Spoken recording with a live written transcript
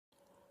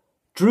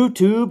Drew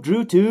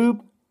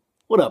Tube.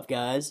 What up,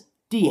 guys?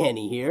 D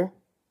Henny here.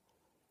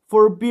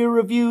 For beer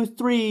review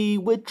 3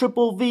 with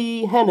Triple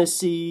V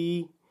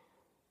Hennessy.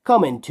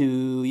 Coming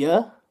to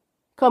ya.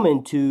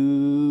 Coming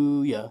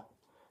to ya.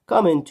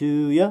 Coming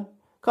to ya.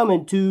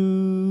 Coming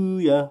to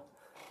ya.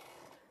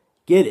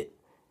 Get it.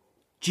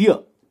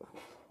 Gia.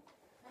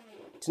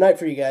 Tonight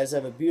for you guys, I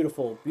have a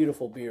beautiful,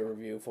 beautiful beer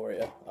review for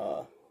you.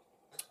 I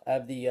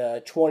have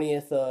the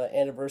 20th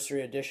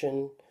anniversary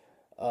edition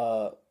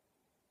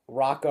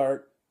Rock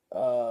Art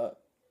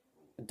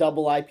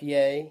double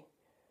IPA.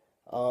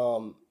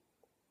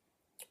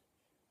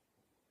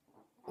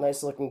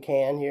 Nice looking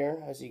can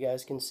here, as you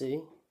guys can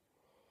see.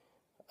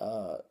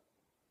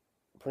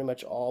 Pretty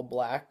much all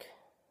black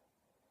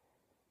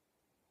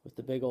with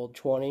the big old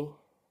 20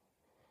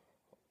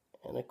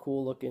 and a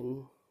cool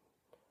looking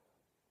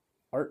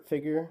art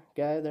figure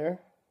guy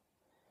there.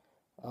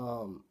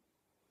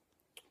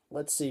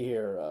 Let's see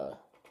here.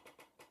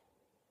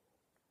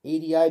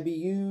 80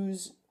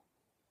 IBUs,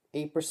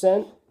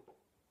 8%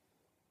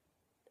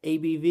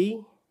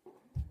 ABV.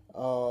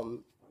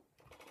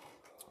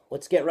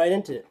 Let's get right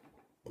into it.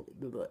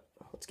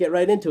 Let's get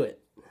right into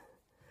it.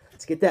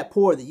 Let's get that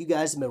pour that you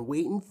guys have been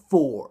waiting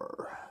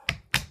for.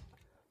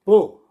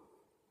 Boom.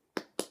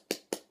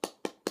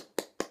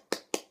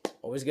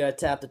 Always gotta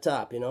tap the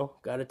top, you know?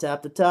 Gotta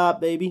tap the top,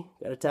 baby.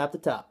 Gotta tap the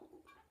top.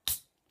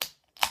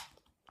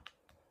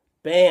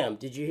 Bam!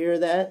 Did you hear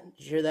that?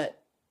 Did you hear that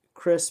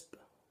crisp,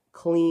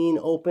 clean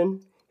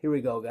open? Here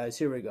we go, guys.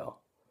 Here we go.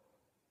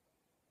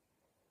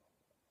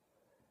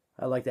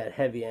 I like that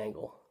heavy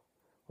angle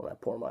when I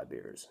pour my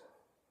beers.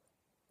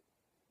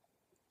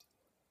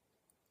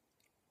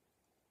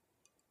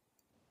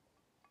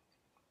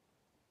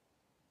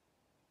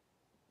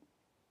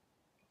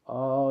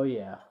 Oh,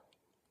 yeah.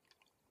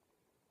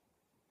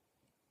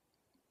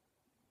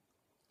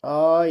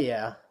 Oh,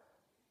 yeah.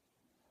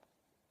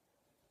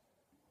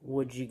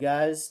 Would you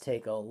guys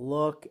take a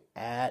look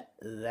at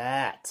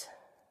that?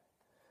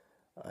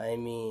 I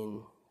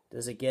mean,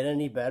 does it get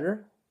any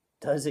better?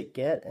 Does it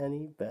get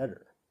any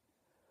better?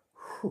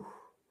 Whew.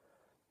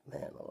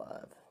 Man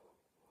alive.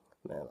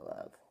 Man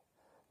alive.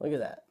 Look at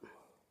that.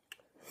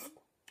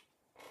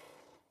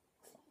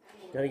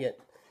 Gotta get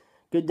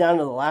good down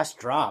to the last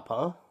drop,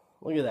 huh?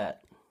 Look at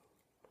that.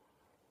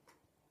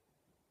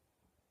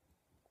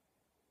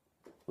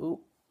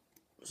 Ooh,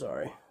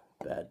 sorry.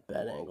 Bad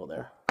angle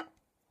there.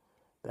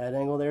 Bad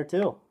angle there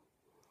too.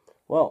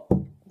 Well,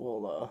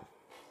 we'll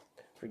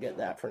forget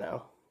that for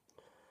now.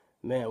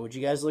 Man, would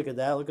you guys look at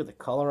that? Look at the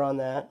color on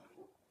that.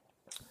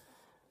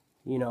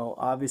 You know,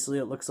 obviously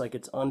it looks like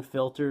it's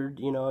unfiltered.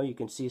 You know, you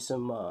can see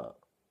some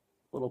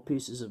little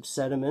pieces of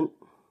sediment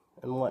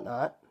and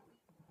whatnot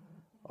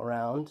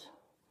around.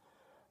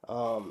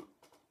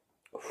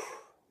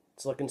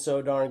 It's looking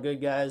so darn good,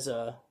 guys.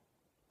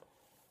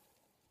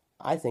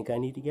 I think I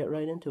need to get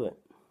right into it.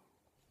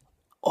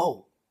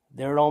 Oh,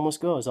 there it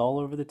almost goes, all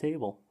over the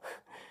table.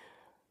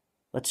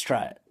 Let's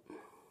try it.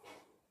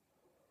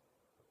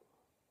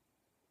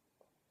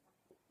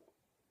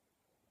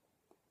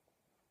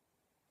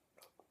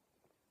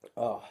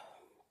 Oh,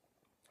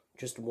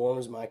 just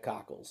warms my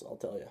cockles, I'll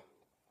tell you.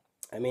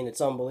 I mean, it's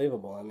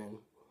unbelievable. I mean,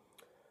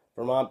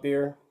 Vermont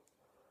beer.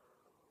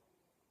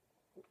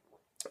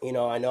 You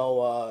know, I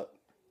know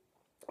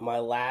my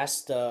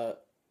last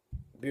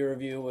beer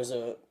review was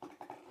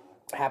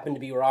happened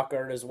to be Rock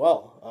Art as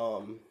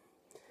well.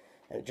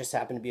 And it just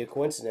happened to be a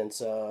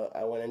coincidence.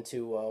 I went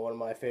into one of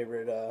my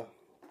favorite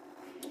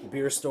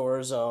beer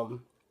stores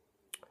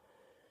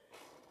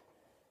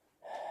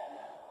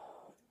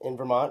in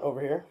Vermont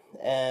over here,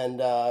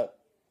 and I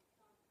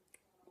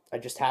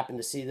just happened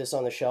to see this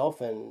on the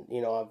shelf, and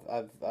you know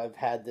I've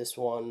had this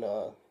one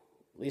at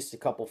least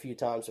a few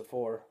times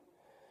before,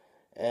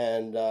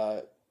 and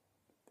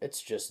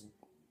it's just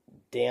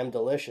damn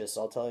delicious.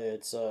 I'll tell you,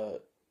 it's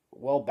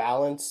well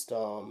balanced.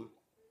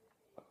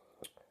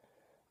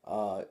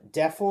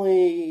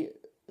 Definitely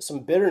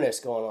some bitterness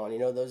going on. You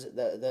know, those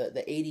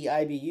the 80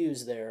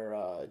 IBUs there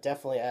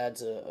definitely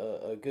adds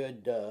a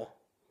good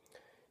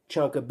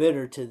chunk of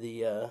bitter to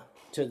the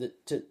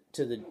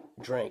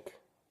drink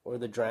or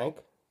the drank,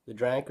 the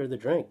drank or the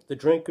drink, the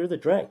drink or the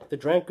drank, the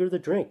drank or the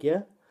drink,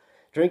 yeah,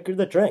 drink or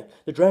the drank,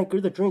 the drank or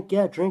the drink,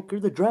 yeah, drink or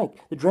the drank,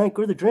 the drank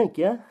or the drink,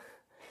 yeah.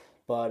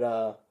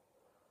 But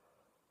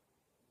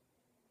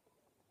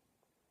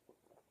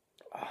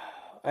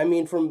I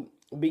mean, from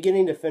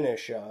beginning to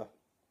finish,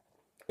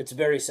 it's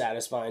very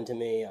satisfying to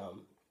me.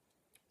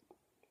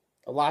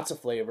 Lots of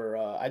flavor.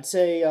 I'd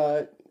say,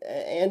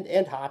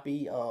 and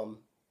hoppy.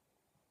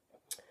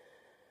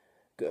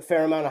 A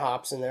fair amount of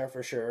hops in there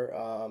for sure.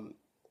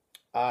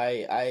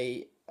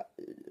 I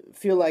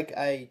feel like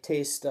I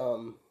taste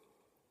some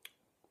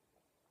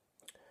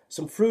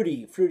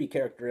fruity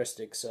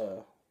characteristics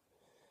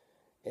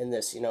in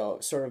this. You know,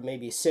 sort of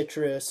maybe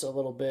citrus a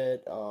little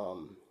bit.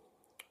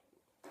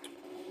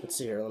 Let's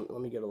see here. Let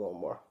me get a little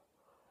more.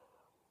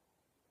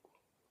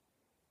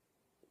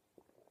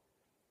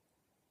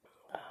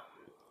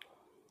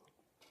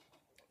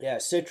 Yeah,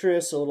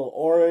 citrus, a little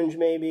orange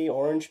maybe,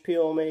 orange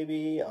peel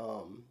maybe,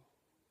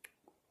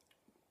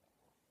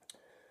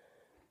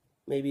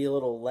 maybe a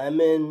little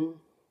lemon.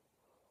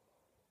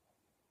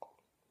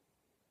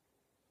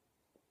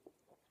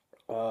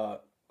 Uh,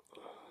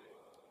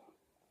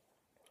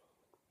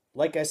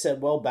 like I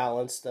said, well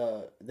balanced.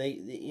 They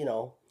you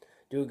know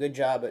do a good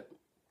job at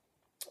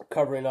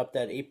covering up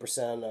that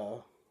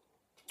 8%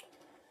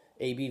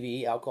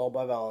 ABV, alcohol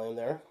by volume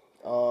there.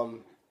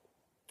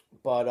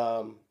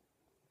 But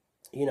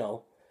you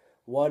know,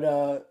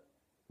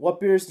 what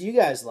beers do you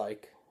guys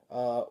like?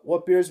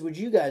 What beers would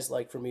you guys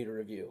like for me to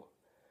review?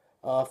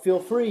 Feel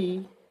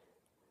free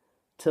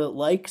to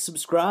like,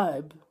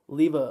 subscribe,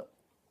 leave a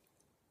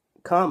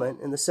comment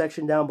in the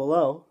section down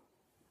below.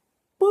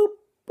 Boop,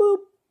 boop,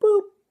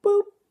 boop,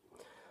 boop.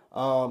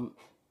 I'm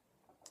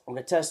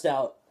gonna test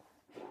out.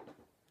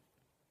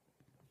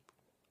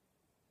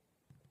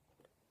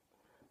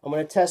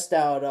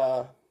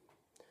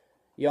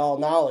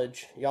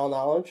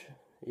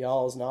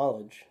 Y'all's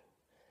knowledge,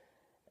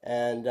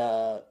 and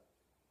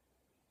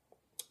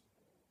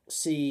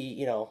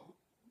see,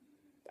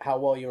 how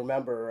well you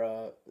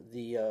remember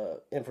the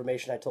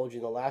information I told you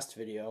in the last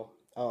video.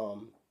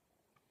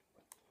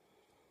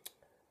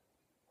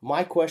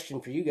 My question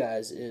for you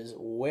guys is,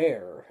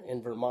 where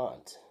in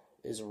Vermont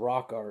is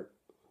Rock Art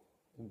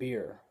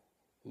beer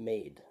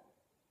made?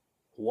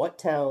 What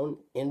town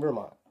in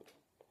Vermont?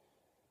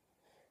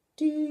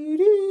 Do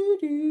do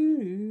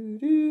do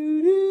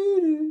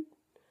do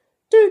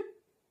do do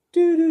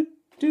do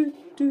do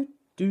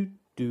do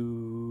do.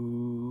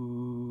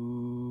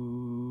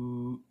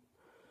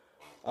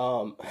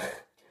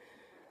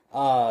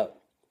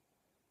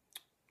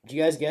 Did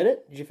you guys get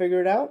it? Did you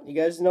figure it out? You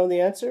guys know the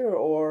answer,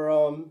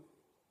 or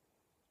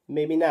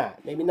maybe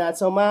not? Maybe not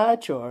so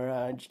much,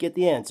 or did you get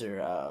the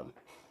answer?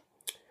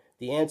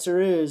 The answer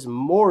is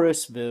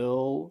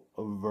Morrisville,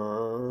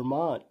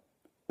 Vermont.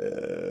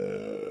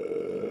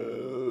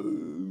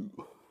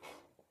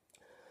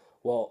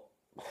 Well,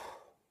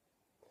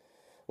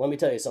 let me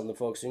tell you something,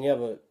 folks. When you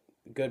have a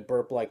good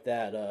burp like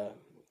that,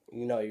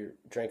 you're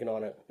drinking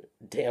on a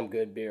damn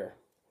good beer.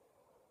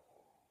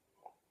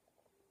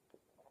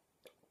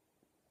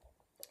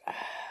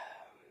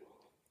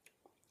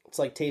 It's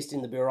like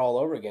tasting the beer all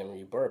over again when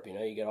you burp.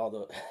 You get all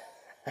the,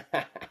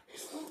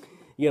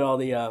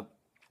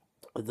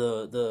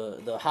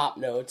 the hop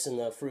notes and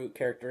the fruit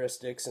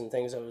characteristics and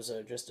things I was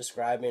just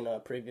describing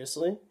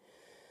previously.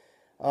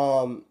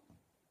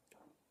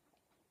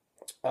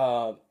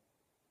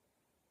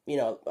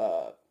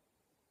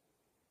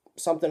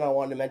 Something I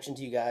wanted to mention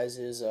to you guys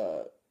is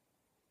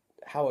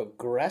how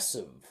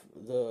aggressive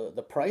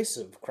the price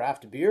of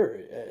craft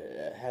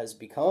beer has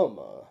become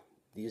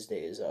these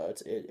days.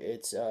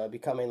 It's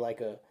becoming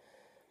like a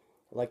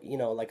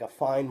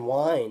fine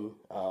wine,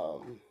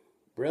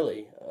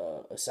 really,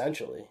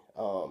 essentially.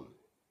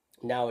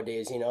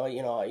 Nowadays,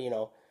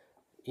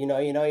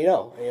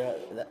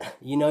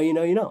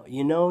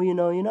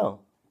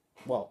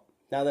 Well,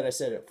 now that I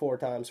said it four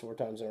times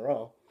in a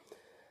row.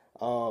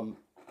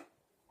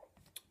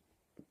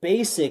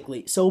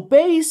 Basically,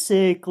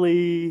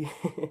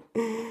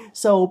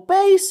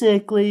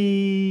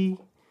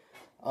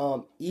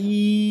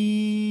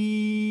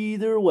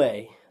 either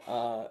way,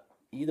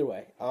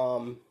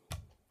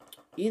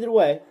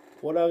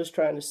 what I was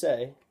trying to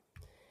say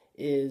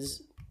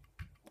is,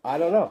 I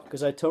don't know,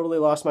 because I totally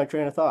lost my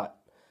train of thought.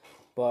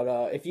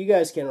 But if you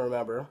guys can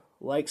remember,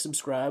 like,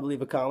 subscribe,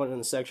 leave a comment in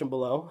the section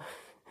below,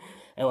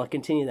 and I'll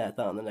continue that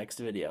thought in the next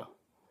video.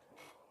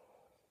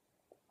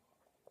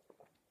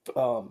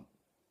 I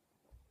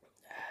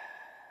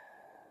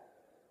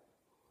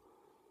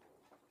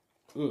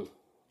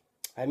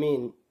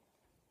mean,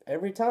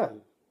 every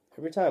time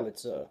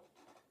it's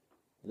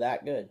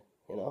that good,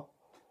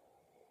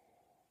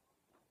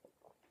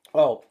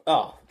 Oh,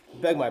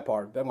 beg my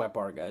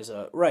pardon, guys.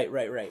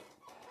 Right.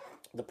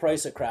 The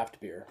price of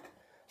craft beer.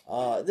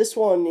 This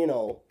one,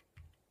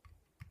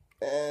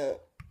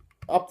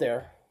 up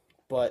there,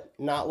 but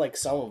not like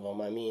some of them.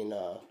 I mean,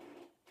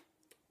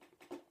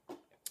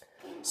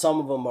 some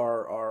of them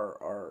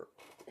are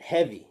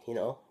heavy.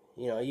 You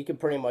can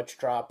pretty much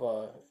drop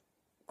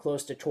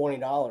close to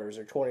 $20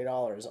 or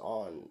 $20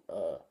 on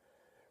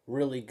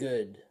really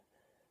good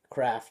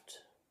craft,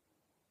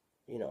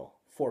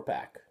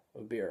 4-pack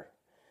of beer.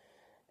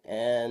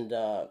 And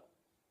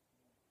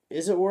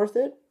is it worth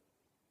it?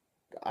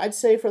 I'd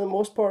say for the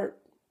most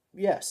part,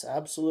 yes,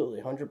 absolutely,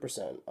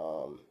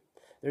 100%.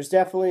 There's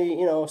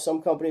definitely,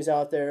 some companies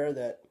out there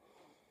that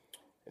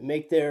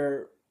make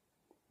their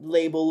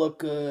label look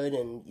good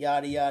and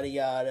yada yada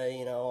yada,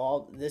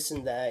 all this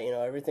and that,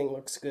 everything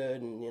looks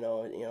good, and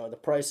the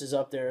price is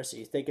up there, so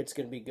you think it's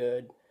going to be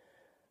good,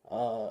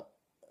 and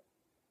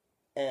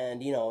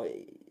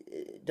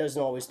it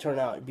doesn't always turn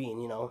out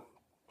being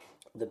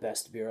the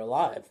best beer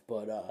alive.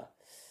 But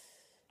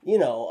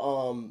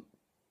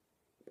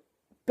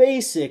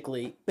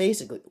basically,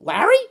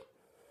 Larry.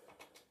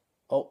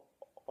 Oh,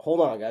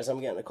 hold on, guys,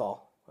 I'm getting a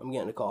call.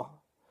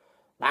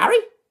 Larry,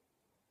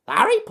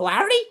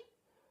 polarity.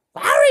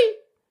 Larry!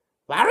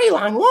 Larry,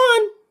 line 1.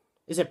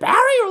 Is it Barry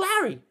or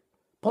Larry?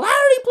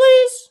 Polarity,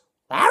 please.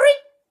 Larry?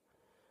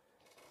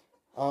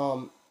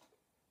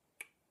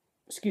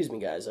 Excuse me,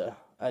 guys. I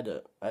had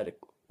a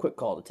quick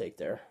call to take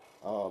there.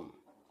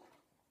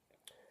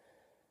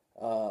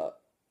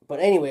 But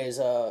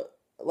anyways,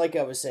 like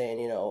I was saying,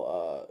 you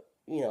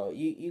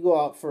go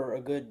out for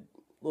a good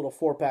little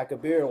 4-pack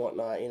of beer and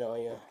whatnot,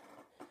 you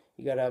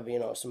gotta have,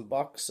 some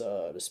bucks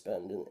to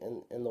spend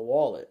in the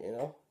wallet,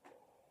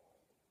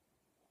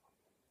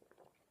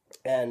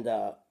 And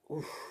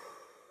oof,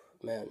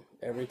 man,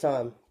 every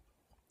time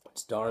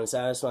it's darn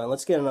satisfying.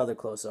 Let's get another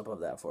close up of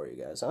that for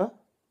you guys, huh?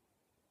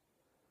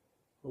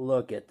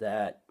 Look at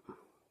that.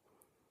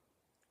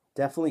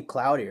 Definitely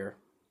cloudier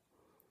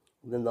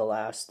than the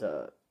last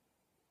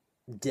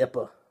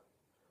DIPA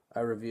I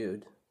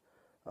reviewed.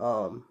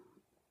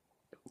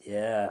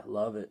 Yeah,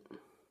 love it.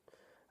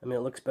 I mean,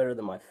 it looks better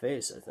than my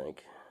face, I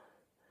think.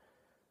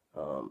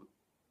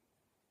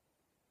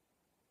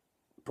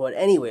 But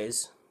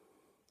anyways,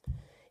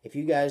 if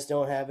you guys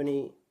don't have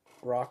any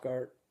rock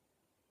art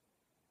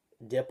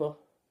DIPA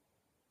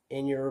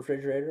in your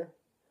refrigerator,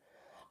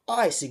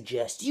 I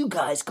suggest you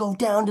guys go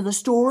down to the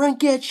store and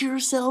get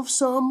yourself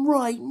some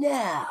right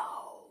now.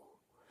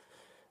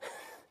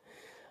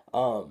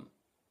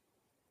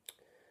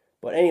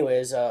 But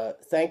anyways,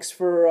 thanks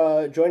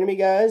for joining me,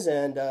 guys,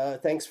 and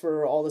thanks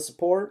for all the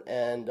support,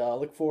 and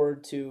look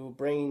forward to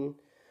bringing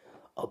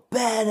a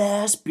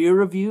badass beer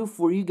review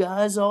for you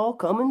guys all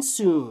coming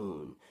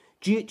soon.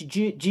 Get it,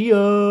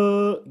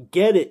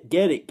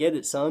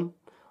 son.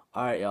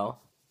 All right, y'all.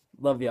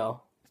 Love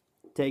y'all.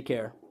 Take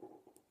care.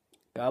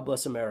 God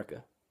bless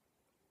America.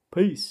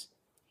 Peace.